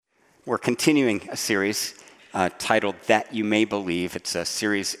We're continuing a series titled That You May Believe. It's a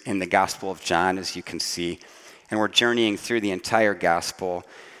series in the Gospel of John, as you can see, and we're journeying through the entire Gospel,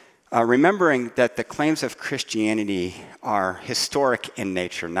 remembering that the claims of Christianity are historic in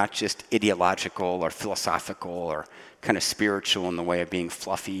nature, not just ideological or philosophical or kind of spiritual in the way of being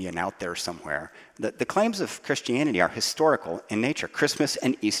fluffy and out there somewhere. The claims of Christianity are historical in nature. Christmas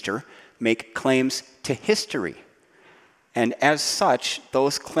and Easter make claims to history. And as such,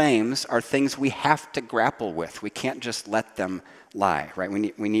 those claims are things we have to grapple with. We can't just let them lie, right?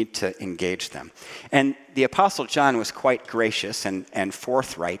 We need to engage them. And the Apostle John was quite gracious and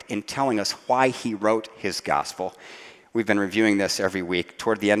forthright in telling us why he wrote his gospel. We've been reviewing this every week.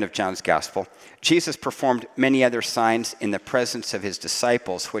 Toward the end of John's gospel, Jesus performed many other signs in the presence of his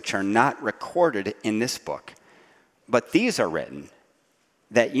disciples, which are not recorded in this book. But these are written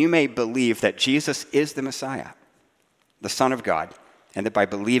that you may believe that Jesus is the Messiah, the Son of God, and that by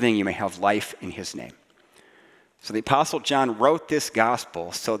believing you may have life in his name. So the Apostle John wrote this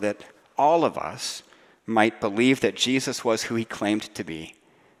gospel so that all of us might believe that Jesus was who he claimed to be,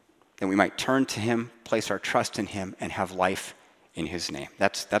 that we might turn to him, place our trust in him, and have life in his name.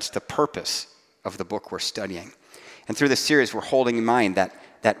 That's the purpose of the book we're studying. And through this series, we're holding in mind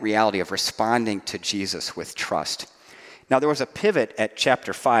that reality of responding to Jesus with trust. Now, there was a pivot at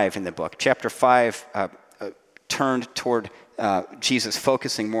chapter 5 in the book. Chapter 5 turned toward Jesus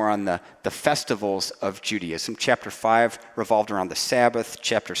focusing more on the festivals of Judaism. Chapter 5 revolved around the Sabbath.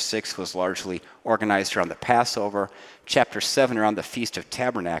 Chapter 6 was largely organized around the Passover. Chapter 7 around the Feast of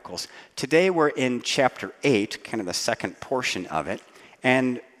Tabernacles. Today we're in chapter 8, kind of the second portion of it.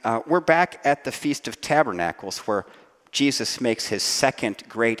 And we're back at the Feast of Tabernacles where Jesus makes his second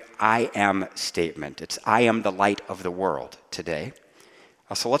great I am statement. It's I am the light of the world today.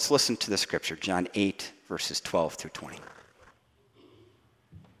 So let's listen to the scripture, John 8, verses 12 through 20.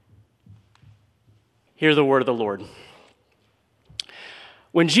 Hear the word of the Lord.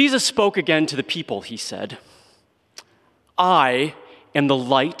 When Jesus spoke again to the people, he said, I am the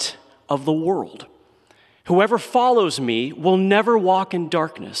light of the world. Whoever follows me will never walk in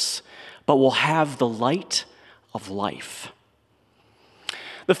darkness, but will have the light of life.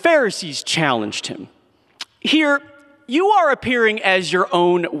 The Pharisees challenged him. Here, you are appearing as your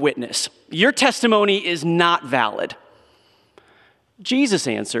own witness. Your testimony is not valid. Jesus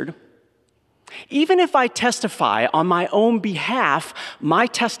answered, even if I testify on my own behalf, my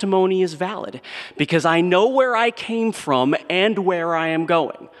testimony is valid because I know where I came from and where I am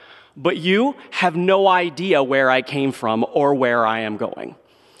going. But you have no idea where I came from or where I am going.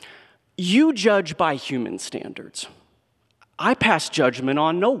 You judge by human standards. I pass judgment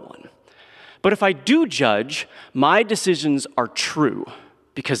on no one. But if I do judge, my decisions are true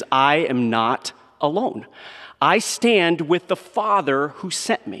because I am not alone. I stand with the Father who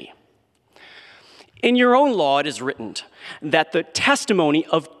sent me. In your own law, it is written that the testimony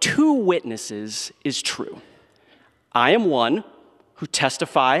of two witnesses is true. I am one who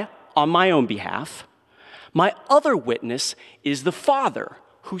testify on my own behalf. My other witness is the Father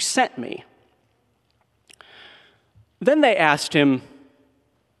who sent me. Then they asked him,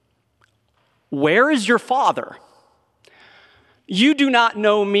 where is your Father? You do not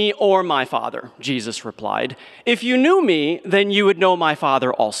know me or my Father, Jesus replied. If you knew me, then you would know my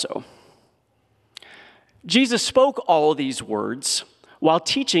Father also. Jesus spoke all these words while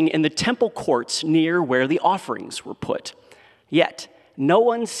teaching in the temple courts near where the offerings were put. Yet no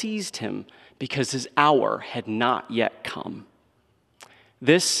one seized him because his hour had not yet come.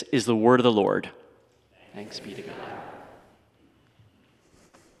 This is the word of the Lord. Thanks be to God.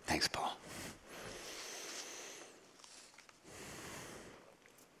 Thanks, Paul.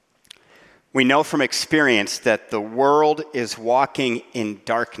 We know from experience that the world is walking in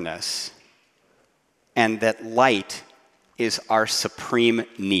darkness and that light is our supreme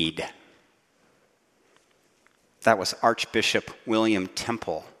need. That was Archbishop William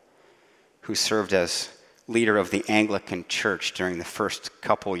Temple, who served as leader of the Anglican Church during the first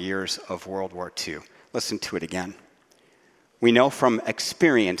couple years of World War II. Listen to it again. We know from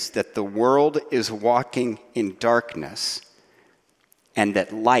experience that the world is walking in darkness and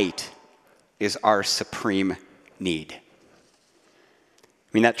that light is our supreme need. I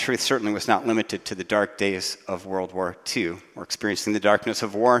mean, that truth certainly was not limited to the dark days of World War II. We're experiencing the darkness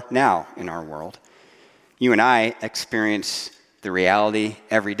of war now in our world. You and I experience the reality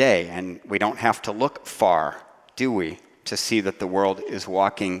every day, and we don't have to look far, do we, to see that the world is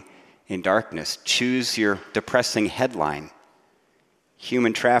walking in darkness. Choose your depressing headline.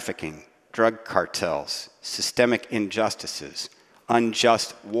 Human trafficking, drug cartels, systemic injustices,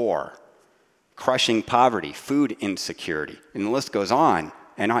 unjust war, crushing poverty, food insecurity, and the list goes on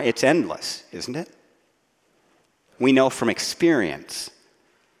and on. It's endless, isn't it? We know from experience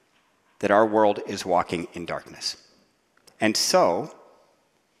that our world is walking in darkness. And so,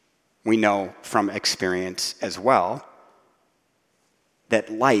 we know from experience as well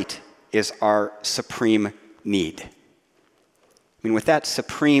that light is our supreme need. I mean, with that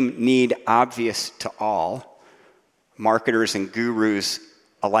supreme need obvious to all, marketers and gurus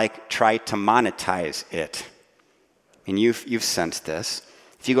alike try to monetize it. And you've sensed this.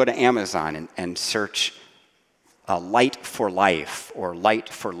 If you go to Amazon and search light for life or light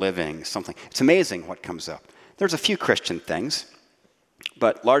for living, something, it's amazing what comes up. There's a few Christian things,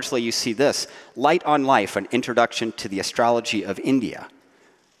 but largely you see this. Light on Life, an introduction to the astrology of India.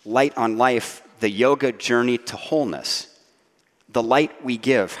 Light on Life, the yoga journey to wholeness. The light we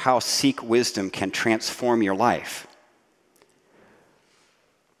give, how seek wisdom can transform your life.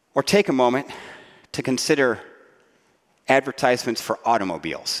 Or take a moment to consider advertisements for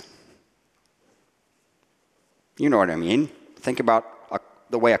automobiles. You know what I mean. Think about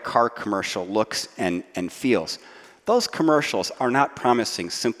the way a car commercial looks and feels. Those commercials are not promising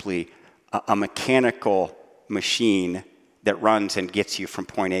simply a mechanical machine that runs and gets you from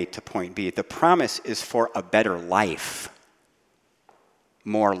point A to point B. The promise is for a better life,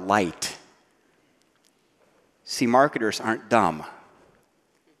 more light. See, marketers aren't dumb.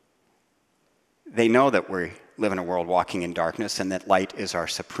 They know that we live in a world walking in darkness and that light is our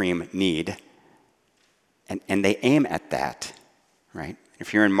supreme need. And they aim at that, right?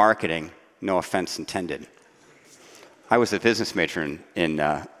 If you're in marketing, no offense intended. I was a business major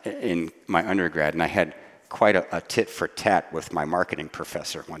in my undergrad, and I had quite a tit for tat with my marketing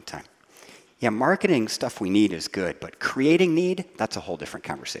professor one time. Yeah, marketing stuff we need is good, but creating need, that's a whole different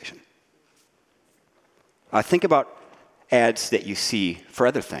conversation. Think about ads that you see for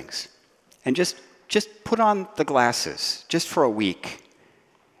other things. And just put on the glasses, just for a week,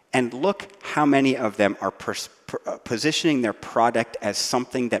 and look how many of them are positioning their product as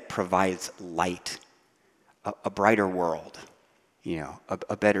something that provides light, a brighter world,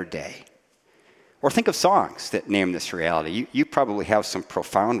 a better day. Or think of songs that name this reality. You probably have some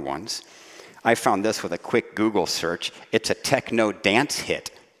profound ones. I found this with a quick Google search. It's a techno dance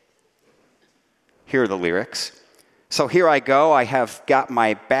hit. Here are the lyrics. So here I go, I have got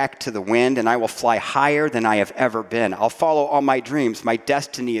my back to the wind, and I will fly higher than I have ever been. I'll follow all my dreams. My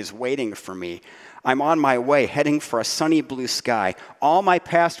destiny is waiting for me. I'm on my way, heading for a sunny blue sky. All my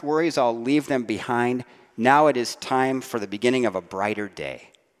past worries, I'll leave them behind. Now it is time for the beginning of a brighter day.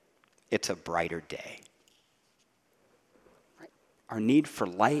 It's a brighter day. Our need for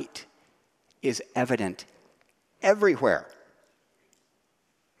light is evident everywhere.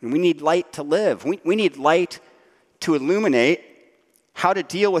 And we need light to live. We need light to illuminate how to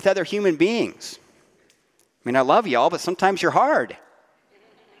deal with other human beings. I mean, I love y'all, but sometimes you're hard.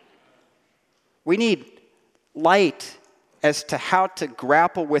 We need light as to how to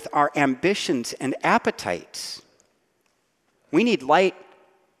grapple with our ambitions and appetites. We need light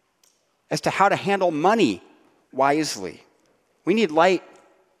as to how to handle money wisely. We need light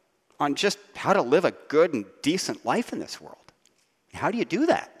on just how to live a good and decent life in this world. How do you do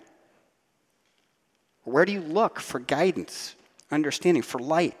that? Where do you look for guidance, understanding, for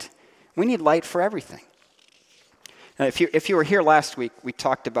light? We need light for everything. Now, if you were here last week, we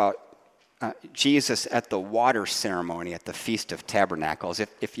talked about Jesus at the water ceremony at the Feast of Tabernacles.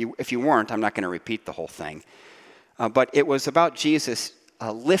 If you weren't, I'm not going to repeat the whole thing. But it was about Jesus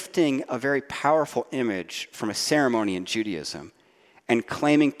lifting a very powerful image from a ceremony in Judaism and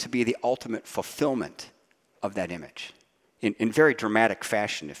claiming to be the ultimate fulfillment of that image in very dramatic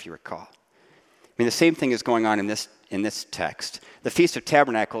fashion, if you recall. I mean, the same thing is going on in this text. The Feast of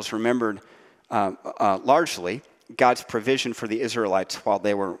Tabernacles remembered largely God's provision for the Israelites while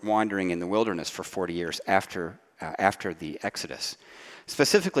they were wandering in the wilderness for 40 years after the Exodus.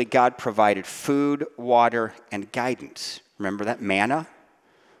 Specifically, God provided food, water, and guidance. Remember that? Manna,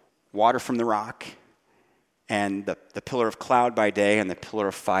 water from the rock, and the pillar of cloud by day and the pillar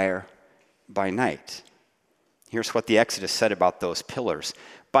of fire by night. Here's what the Exodus said about those pillars.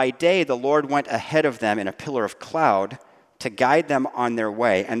 By day, the Lord went ahead of them in a pillar of cloud to guide them on their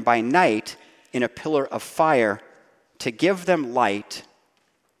way, and by night, in a pillar of fire to give them light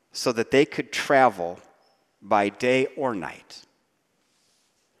so that they could travel by day or night.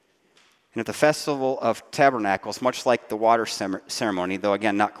 And at the Festival of Tabernacles, much like the water ceremony, though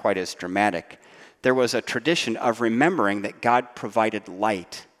again not quite as dramatic, there was a tradition of remembering that God provided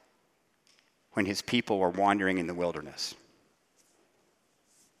light when his people were wandering in the wilderness.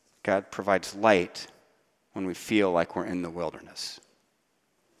 God provides light when we feel like we're in the wilderness.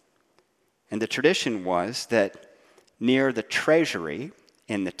 And the tradition was that near the treasury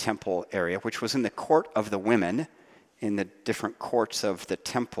in the temple area, which was in the court of the women, in the different courts of the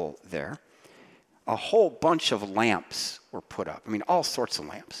temple there, a whole bunch of lamps were put up. I mean, all sorts of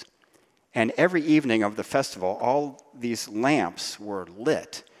lamps. And every evening of the festival, all these lamps were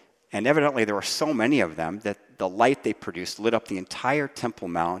lit. And evidently there were so many of them that the light they produced lit up the entire Temple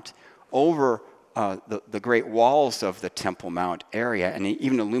Mount over the great walls of the Temple Mount area, and it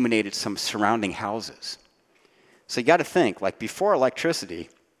even illuminated some surrounding houses. So you got to think, like before electricity,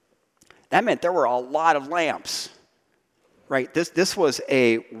 that meant there were a lot of lamps, right? This was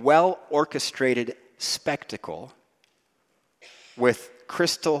a well-orchestrated spectacle with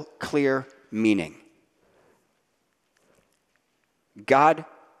crystal clear meaning. God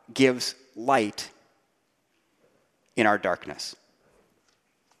gives light in our darkness.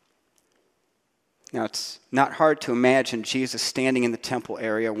 Now, it's not hard to imagine Jesus standing in the temple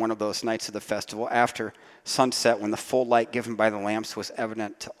area one of those nights of the festival after sunset when the full light given by the lamps was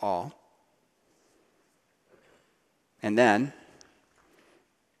evident to all. And then,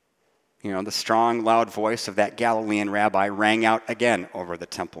 the strong, loud voice of that Galilean rabbi rang out again over the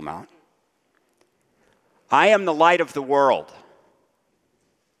Temple Mount. I am the light of the world.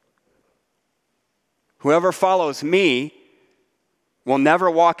 Whoever follows me will never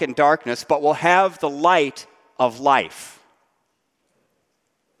walk in darkness, but will have the light of life.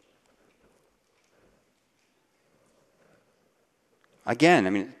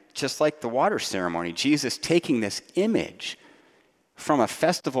 Again, just like the water ceremony, Jesus taking this image from a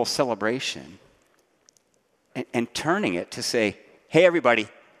festival celebration and turning it to say, hey, everybody,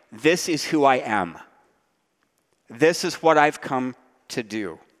 this is who I am. This is what I've come to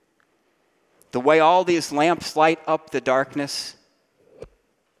do. The way all these lamps light up the darkness,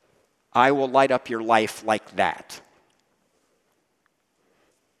 I will light up your life like that.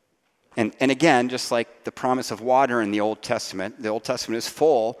 And again, just like the promise of water in the Old Testament is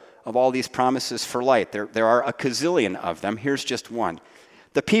full of all these promises for light. There are a gazillion of them. Here's just one.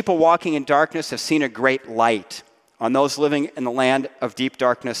 The people walking in darkness have seen a great light. On those living in the land of deep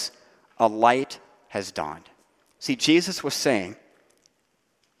darkness, a light has dawned. See, Jesus was saying,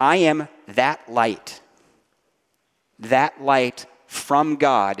 I am that light from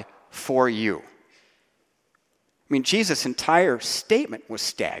God for you. Jesus' entire statement was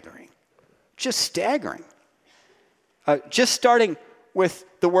staggering. Just staggering. Just starting with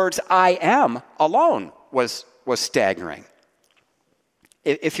the words I am alone was staggering.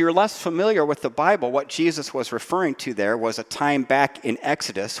 If you're less familiar with the Bible, what Jesus was referring to there was a time back in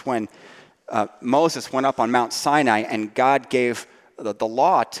Exodus when Moses went up on Mount Sinai and God gave the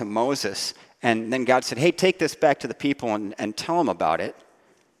law to Moses. And then God said, hey, take this back to the people and tell them about it.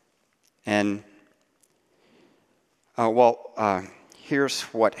 And, here's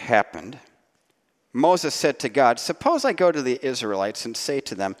what happened. Moses said to God, suppose I go to the Israelites and say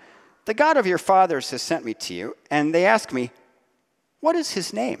to them, the God of your fathers has sent me to you, and they ask me, what is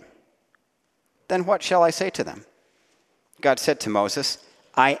his name? Then what shall I say to them? God said to Moses,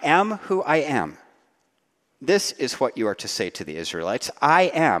 I am who I am. This is what you are to say to the Israelites. I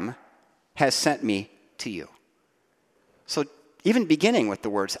am has sent me to you. So even beginning with the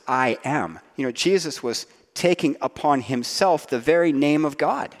words I am, Jesus was taking upon himself the very name of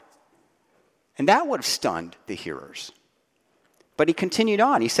God. And that would have stunned the hearers. But he continued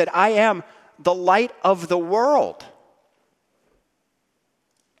on. He said, I am the light of the world,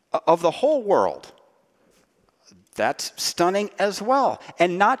 of the whole world. That's stunning as well.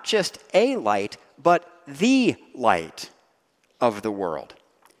 And not just a light, but the light of the world.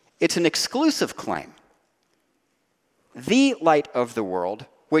 It's an exclusive claim. The light of the world,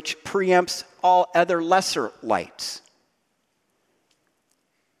 which preempts all other lesser lights.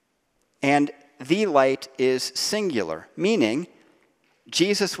 And the light is singular, meaning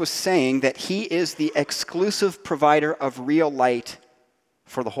Jesus was saying that he is the exclusive provider of real light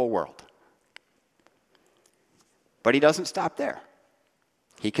for the whole world. But he doesn't stop there.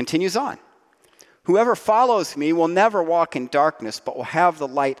 He continues on. Whoever follows me will never walk in darkness, but will have the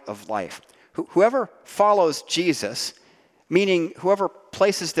light of life. Whoever follows Jesus, meaning whoever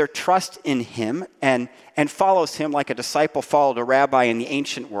places their trust in him and follows him like a disciple followed a rabbi in the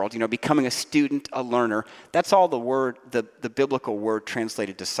ancient world, becoming a student, a learner. That's all the biblical word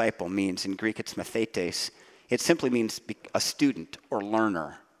translated disciple means. In Greek, it's mathetes. It simply means a student or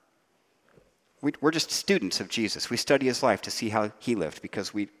learner. We're just students of Jesus. We study his life to see how he lived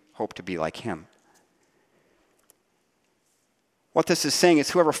because we hope to be like him. What this is saying is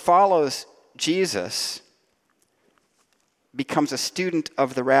whoever follows Jesus becomes a student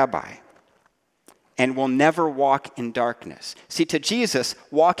of the rabbi. and will never walk in darkness. See, to Jesus,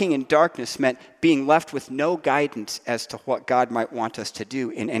 walking in darkness meant being left with no guidance as to what God might want us to do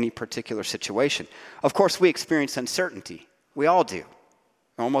in any particular situation. Of course, we experience uncertainty. We all do,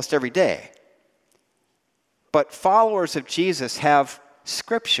 almost every day. But followers of Jesus have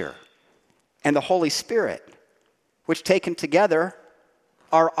Scripture and the Holy Spirit, which taken together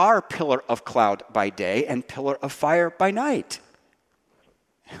are our pillar of cloud by day and pillar of fire by night.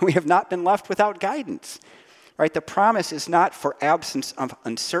 We have not been left without guidance, right? The promise is not for absence of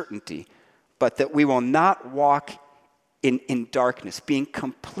uncertainty, but that we will not walk in darkness, being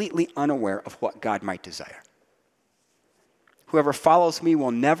completely unaware of what God might desire. Whoever follows me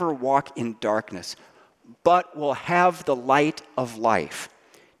will never walk in darkness, but will have the light of life.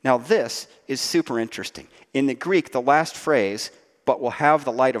 Now, this is super interesting. In the Greek, the last phrase, but will have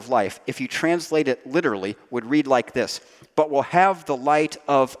the light of life, if you translate it literally, would read like this: but will have the light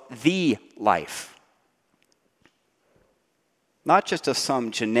of the life. Not just of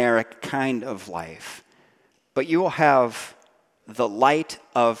some generic kind of life, but you will have the light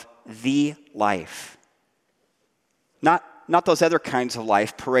of the life. Not those other kinds of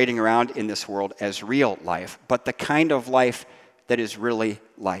life parading around in this world as real life, but the kind of life that is really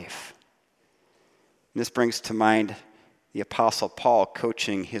life. And this brings to mind the Apostle Paul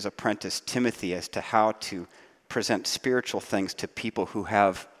coaching his apprentice Timothy as to how to present spiritual things to people who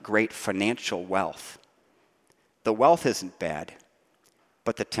have great financial wealth. The wealth isn't bad,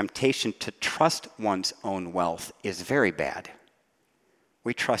 but the temptation to trust one's own wealth is very bad.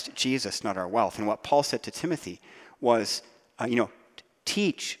 We trust Jesus, not our wealth. And what Paul said to Timothy was,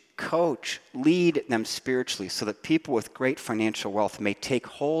 teach, coach, lead them spiritually so that people with great financial wealth may take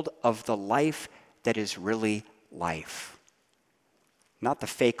hold of the life that is really life. Not the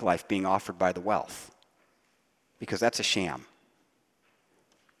fake life being offered by the wealth, because that's a sham.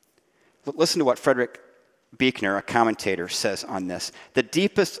 Listen to what Frederick Buechner, a commentator, says on this. The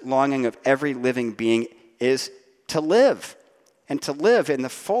deepest longing of every living being is to live, and to live in the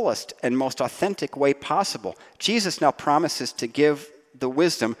fullest and most authentic way possible. Jesus now promises to give the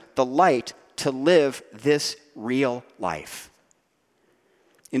wisdom, the light, to live this real life.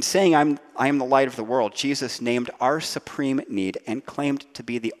 In saying, I am the light of the world, Jesus named our supreme need and claimed to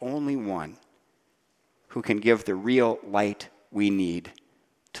be the only one who can give the real light we need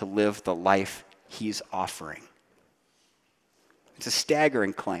to live the life he's offering. It's a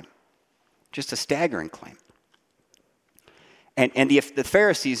staggering claim. Just a staggering claim. And the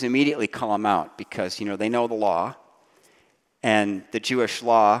Pharisees immediately call him out because, they know the law, and the Jewish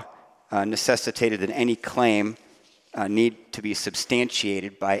law necessitated that any claim need to be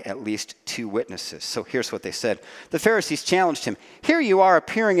substantiated by at least 2 witnesses. So here's what they said. The Pharisees challenged him. Here you are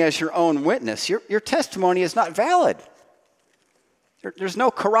appearing as your own witness. Your testimony is not valid. There's no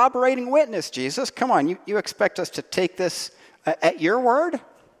corroborating witness, Jesus. Come on, you expect us to take this at your word?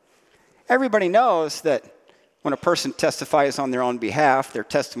 Everybody knows that when a person testifies on their own behalf, their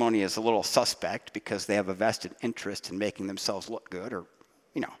testimony is a little suspect because they have a vested interest in making themselves look good, or,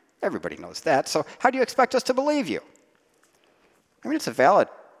 everybody knows that. So how do you expect us to believe you? I mean, it's a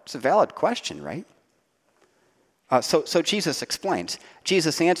valid question, right? So Jesus explains.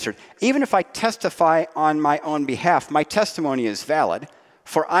 Jesus answered, even if I testify on my own behalf, my testimony is valid,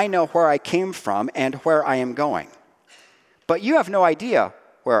 for I know where I came from and where I am going. But you have no idea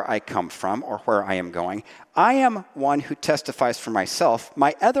where I come from or where I am going. I am one who testifies for myself.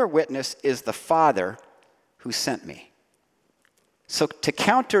 My other witness is the Father who sent me. So to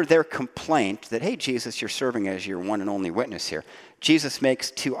counter their complaint that, hey, Jesus, you're serving as your one and only witness here, Jesus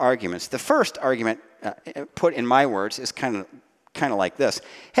makes 2 arguments. The first argument, put in my words, is kind of like this.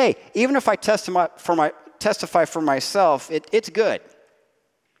 Hey, even if I testify for myself, it's good.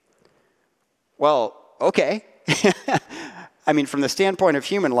 Well, okay. I mean, from the standpoint of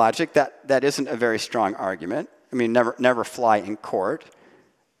human logic, that isn't a very strong argument. I mean, never fly in court,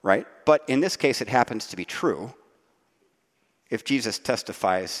 right? But in this case, it happens to be true. If Jesus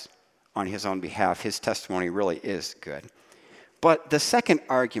testifies on his own behalf, his testimony really is good. But the second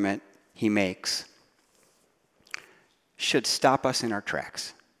argument he makes should stop us in our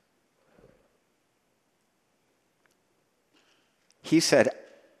tracks. He said,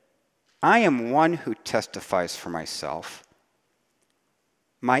 I am one who testifies for myself.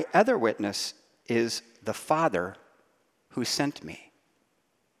 My other witness is the Father who sent me.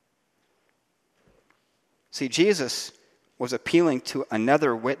 See, Jesus was appealing to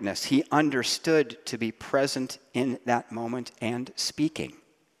another witness. He understood to be present in that moment and speaking.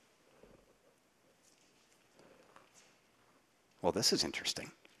 Well, this is interesting.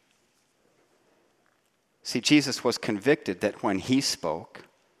 See, Jesus was convicted that when he spoke,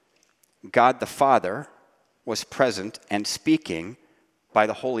 God the Father was present and speaking by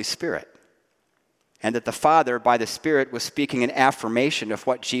the Holy Spirit. And that the Father, by the Spirit, was speaking an affirmation of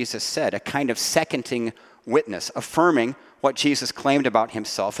what Jesus said, a kind of seconding witness, affirming what Jesus claimed about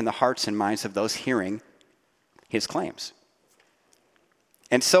himself in the hearts and minds of those hearing his claims.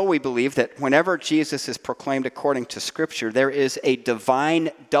 And so we believe that whenever Jesus is proclaimed according to Scripture, there is a divine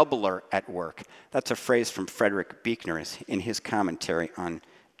doubler at work. That's a phrase from Frederick Buechner in his commentary on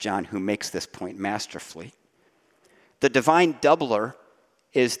John, who makes this point masterfully. The divine doubler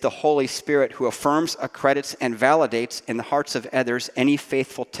is the Holy Spirit who affirms, accredits, and validates in the hearts of others any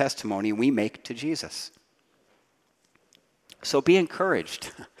faithful testimony we make to Jesus. So be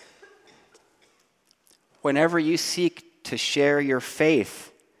encouraged. Whenever you seek to share your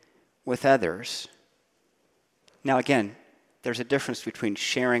faith with others, now again, there's a difference between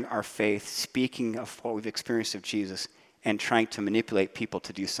sharing our faith, speaking of what we've experienced of Jesus, and trying to manipulate people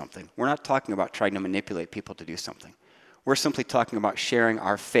to do something. We're not talking about trying to manipulate people to do something. We're simply talking about sharing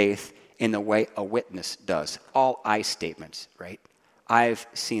our faith in the way a witness does. All I statements, right? I've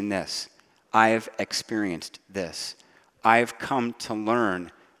seen this. I've experienced this. I've come to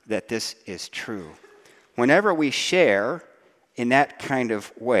learn that this is true. Whenever we share in that kind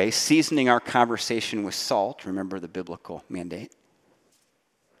of way, seasoning our conversation with salt, remember the biblical mandate,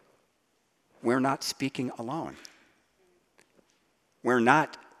 we're not speaking alone. We're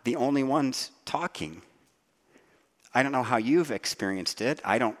not the only ones talking. I don't know how you've experienced it.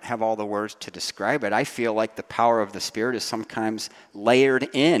 I don't have all the words to describe it. I feel like the power of the Spirit is sometimes layered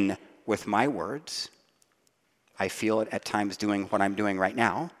in with my words. I feel it at times doing what I'm doing right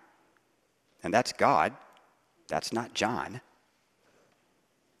now. And that's God. That's not John.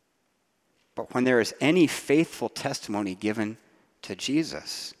 But when there is any faithful testimony given to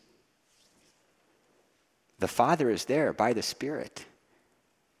Jesus, the Father is there by the Spirit,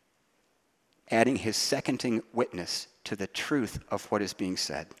 adding his seconding witness to the truth of what is being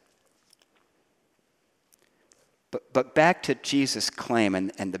said. But back to Jesus' claim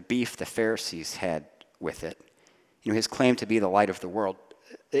and the beef the Pharisees had with it, his claim to be the light of the world,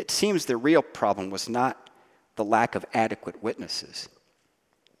 it seems the real problem was not the lack of adequate witnesses.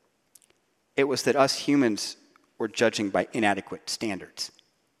 It was that us humans were judging by inadequate standards.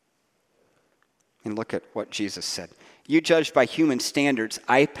 And look at what Jesus said. You judge by human standards,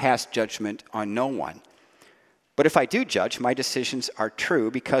 I pass judgment on no one. But if I do judge, my decisions are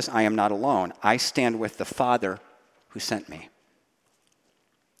true because I am not alone. I stand with the Father who sent me.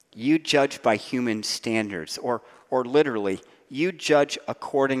 You judge by human standards, or literally, you judge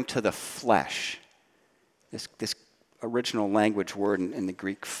according to the flesh. This original language word in the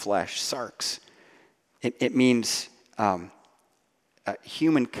Greek, flesh, sarx. It means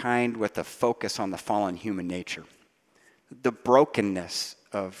humankind with a focus on the fallen human nature, the brokenness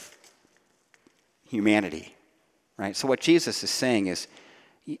of humanity, right? So what Jesus is saying is,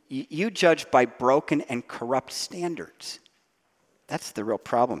 you judge by broken and corrupt standards. That's the real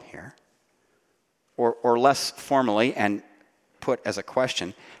problem here. Or less formally and put as a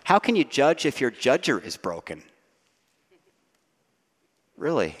question, how can you judge if your judger is broken?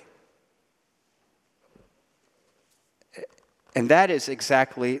 Really? And that is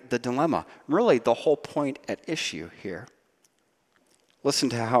exactly the dilemma. Really, the whole point at issue here. Listen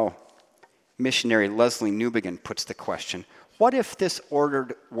to how missionary Leslie Newbigin puts the question. What if this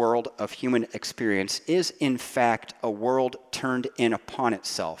ordered world of human experience is in fact a world turned in upon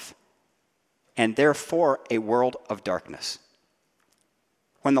itself, and therefore a world of darkness?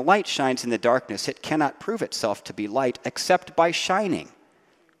 When the light shines in the darkness, it cannot prove itself to be light except by shining.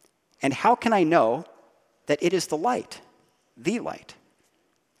 And how can I know that it is the light? The light.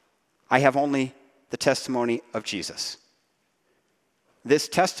 I have only the testimony of Jesus. This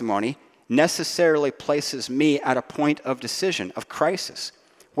testimony necessarily places me at a point of decision, of crisis,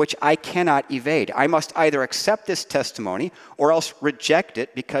 which I cannot evade. I must either accept this testimony or else reject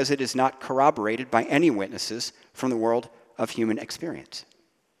it because it is not corroborated by any witnesses from the world of human experience.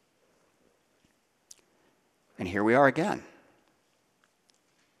 And here we are again.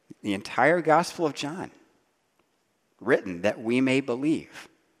 The entire Gospel of John, written that we may believe,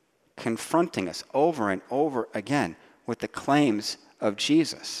 confronting us over and over again with the claims of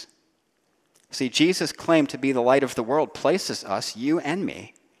Jesus. See, Jesus' claim to be the light of the world places us, you and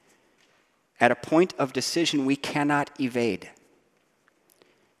me, at a point of decision we cannot evade.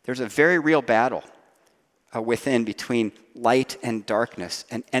 There's a very real battle within between light and darkness,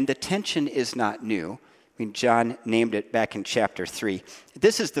 and the tension is not new. I mean, John named it back in chapter 3.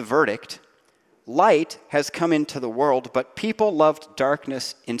 This is the verdict. Light has come into the world, but people loved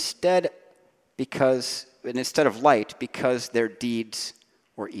darkness instead of light because their deeds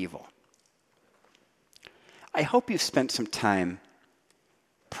were evil. I hope you've spent some time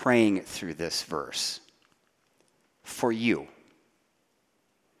praying through this verse for you.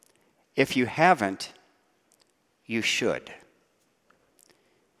 If you haven't, you should.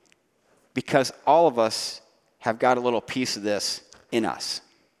 Because all of us have got a little piece of this in us.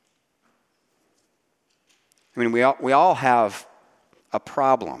 I mean, we all have a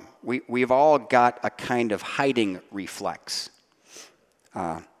problem. We've all got a kind of hiding reflex,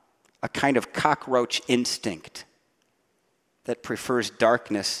 a kind of cockroach instinct that prefers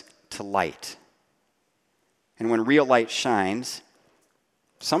darkness to light. And when real light shines,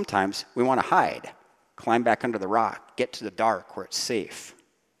 sometimes we want to hide, climb back under the rock, get to the dark where it's safe.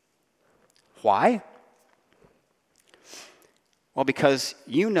 Why? Well, because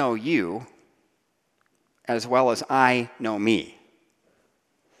you know you as well as I know me.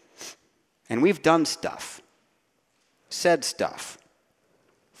 And we've done stuff, said stuff,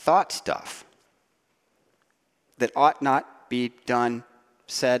 thought stuff that ought not be done,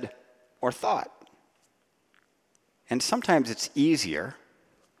 said, or thought. And sometimes it's easier,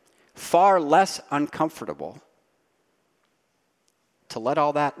 far less uncomfortable, to let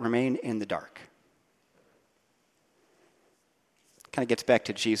all that remain in the dark. Kind of gets back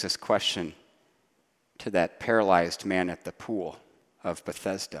to Jesus' question to that paralyzed man at the pool of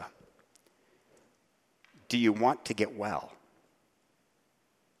Bethesda. Do you want to get well?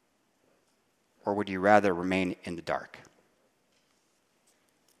 Or would you rather remain in the dark?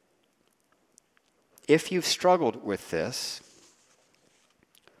 If you've struggled with this,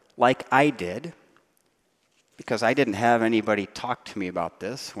 like I did, because I didn't have anybody talk to me about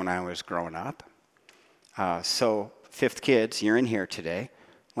this when I was growing up. So, fifth kids, you're in here today.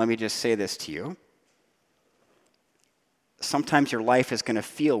 Let me just say this to you. Sometimes your life is going to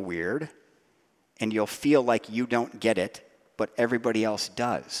feel weird, and you'll feel like you don't get it, but everybody else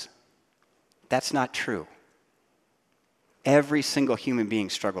does. That's not true. Every single human being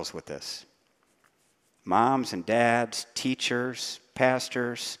struggles with this. Moms and dads, teachers,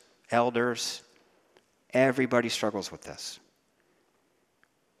 pastors, elders, everybody struggles with this.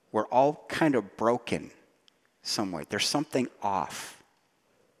 We're all kind of broken some way. There's something off.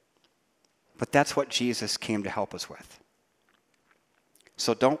 But that's what Jesus came to help us with.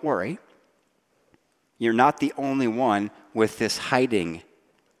 So don't worry. You're not the only one with this hiding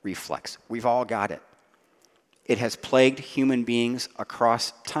reflex. We've all got it. It has plagued human beings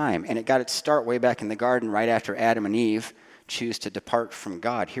across time. And it got its start way back in the garden right after Adam and Eve choose to depart from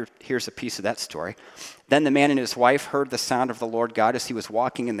God. Here's a piece of that story. Then the man and his wife heard the sound of the Lord God as he was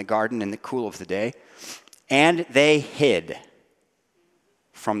walking in the garden in the cool of the day. And they hid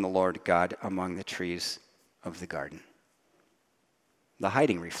from the Lord God among the trees of the garden. The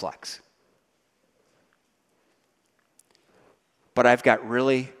hiding reflex. But I've got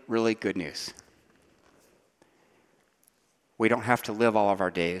really, really good news. We don't have to live all of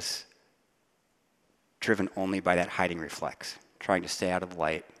our days driven only by that hiding reflex, trying to stay out of the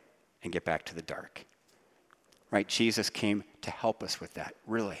light and get back to the dark. Right? Jesus came to help us with that,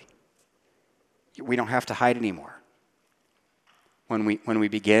 really. We don't have to hide anymore. When we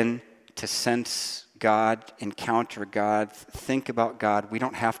begin to sense God, encounter God, think about God, we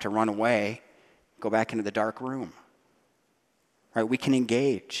don't have to run away, go back into the dark room. Right? We can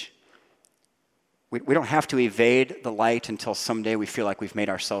engage. We don't have to evade the light until someday we feel like we've made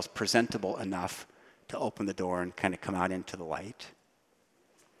ourselves presentable enough to open the door and kind of come out into the light.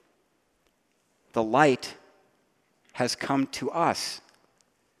 The light has come to us.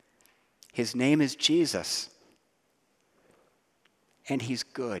 His name is Jesus. And he's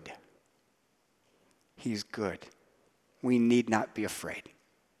good. He's good. We need not be afraid.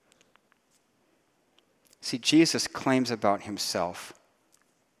 See, Jesus claims about himself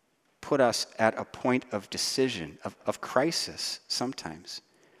put us at a point of decision, of crisis sometimes,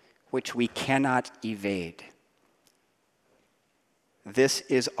 which we cannot evade. This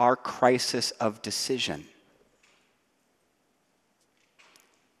is our crisis of decision.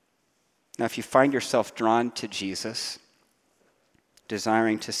 Now, if you find yourself drawn to Jesus,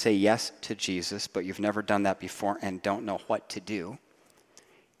 desiring to say yes to Jesus, but you've never done that before and don't know what to do,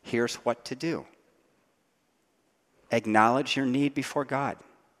 here's what to do. Acknowledge your need before God.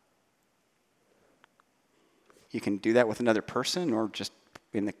 You can do that with another person or just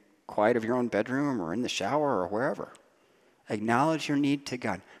in the quiet of your own bedroom or in the shower or wherever. Acknowledge your need to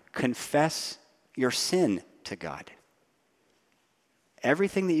God. Confess your sin to God.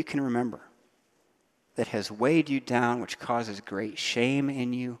 Everything that you can remember that has weighed you down, which causes great shame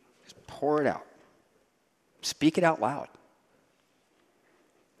in you, just pour it out. Speak it out loud.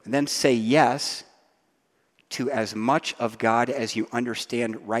 And then say yes to as much of God as you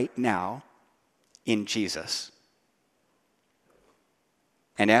understand right now in Jesus.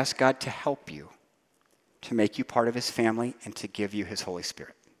 And ask God to help you, to make you part of his family, and to give you his Holy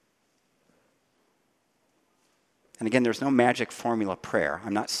Spirit. And again, there's no magic formula prayer.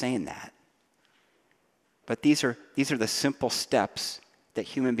 I'm not saying that. But these are the simple steps that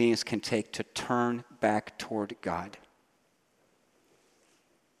human beings can take to turn back toward God.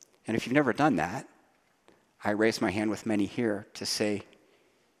 And if you've never done that, I raise my hand with many here to say,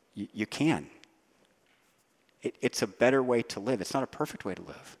 you can. It's a better way to live. It's not a perfect way to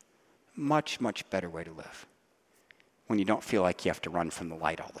live. Much, much better way to live when you don't feel like you have to run from the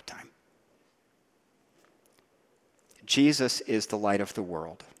light all the time. Jesus is the light of the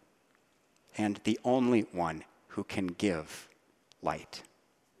world and the only one who can give light.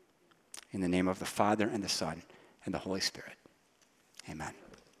 In the name of the Father and the Son and the Holy Spirit. Amen.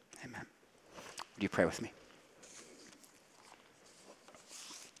 Amen. Would you pray with me?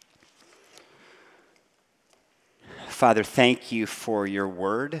 Father, thank you for your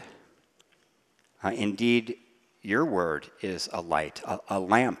word. Indeed, your word is a light, a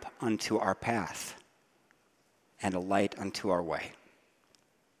lamp unto our path, and a light unto our way.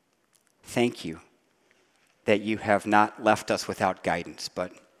 Thank you that you have not left us without guidance,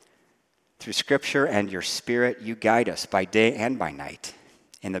 but through Scripture and your Spirit, you guide us by day and by night,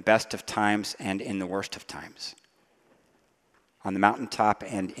 in the best of times and in the worst of times, on the mountaintop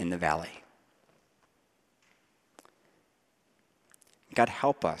and in the valley. God,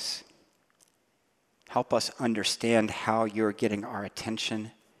 help us. Help us understand how you're getting our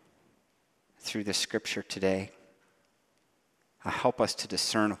attention through the Scripture today. Help us to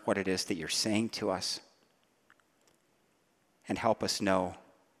discern what it is that you're saying to us. And help us know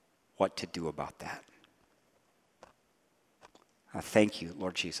what to do about that. Thank you,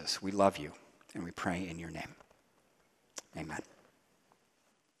 Lord Jesus. We love you, and we pray in your name. Amen.